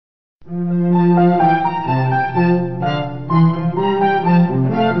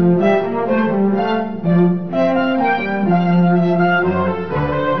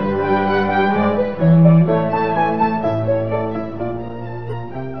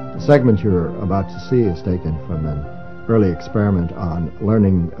segment you're about to see is taken from an early experiment on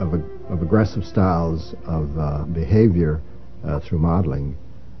learning of aggressive styles of behavior through modeling.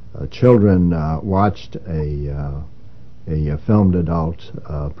 Children watched a filmed adult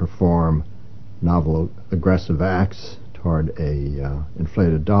perform novel aggressive acts toward a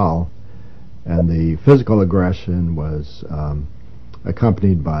inflated doll, and the physical aggression was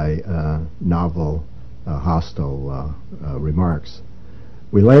accompanied by novel hostile remarks.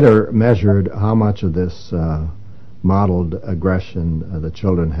 We later measured how much of this modeled aggression the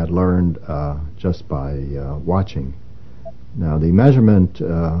children had learned just by watching. Now, the measurement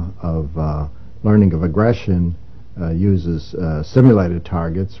of learning of aggression uses simulated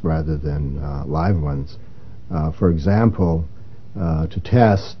targets rather than live ones. For example, to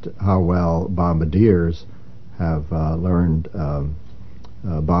test how well bombardiers have learned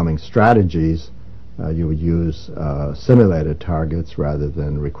bombing strategies, you would use simulated targets rather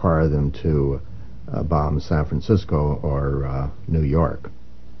than require them to bomb San Francisco or New York.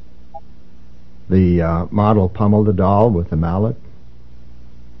 The model pummeled the doll with a mallet,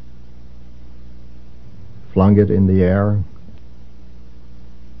 flung it in the air,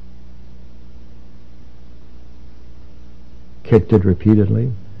 kicked it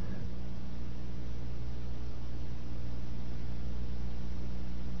repeatedly,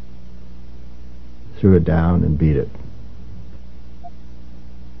 threw it down and beat it.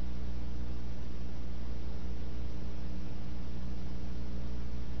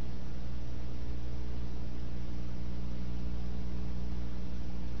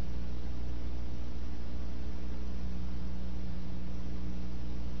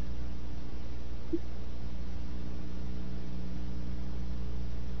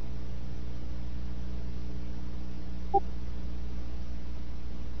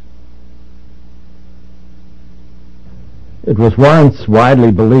 It was once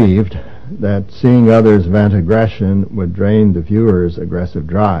widely believed that seeing others vent aggression would drain the viewer's aggressive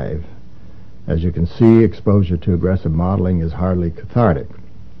drive. As you can see, exposure to aggressive modeling is hardly cathartic.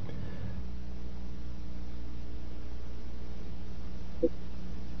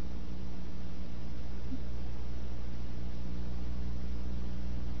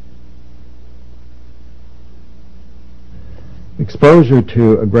 Exposure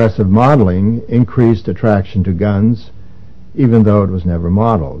to aggressive modeling increased attraction to guns, even though it was never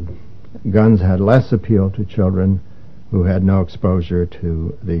modeled. Guns had less appeal to children who had no exposure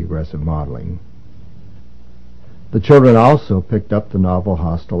to the aggressive modeling. The children also picked up the novel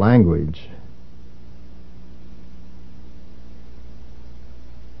hostile language.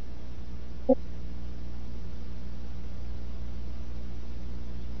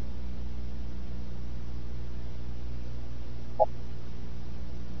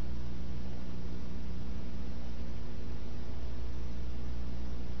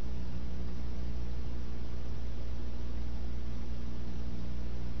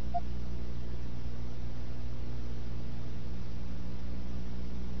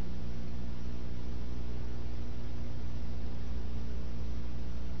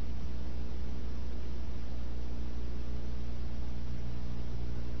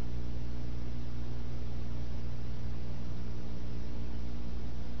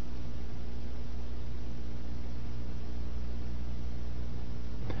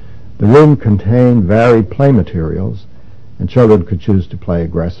 The room contained varied play materials, and children could choose to play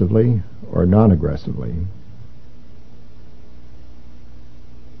aggressively or non-aggressively.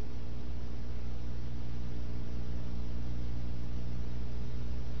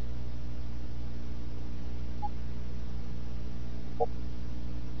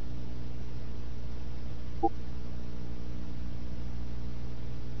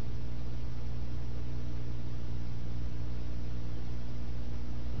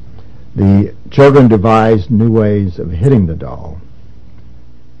 The children devised new ways of hitting the doll.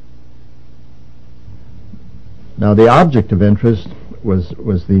 Now, the object of interest was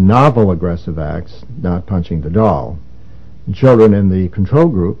the novel aggressive acts, not punching the doll. And children in the control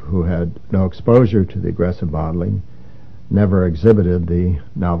group who had no exposure to the aggressive modeling never exhibited the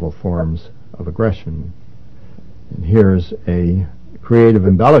novel forms of aggression. And here's a creative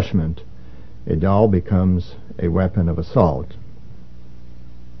embellishment. A doll becomes a weapon of assault.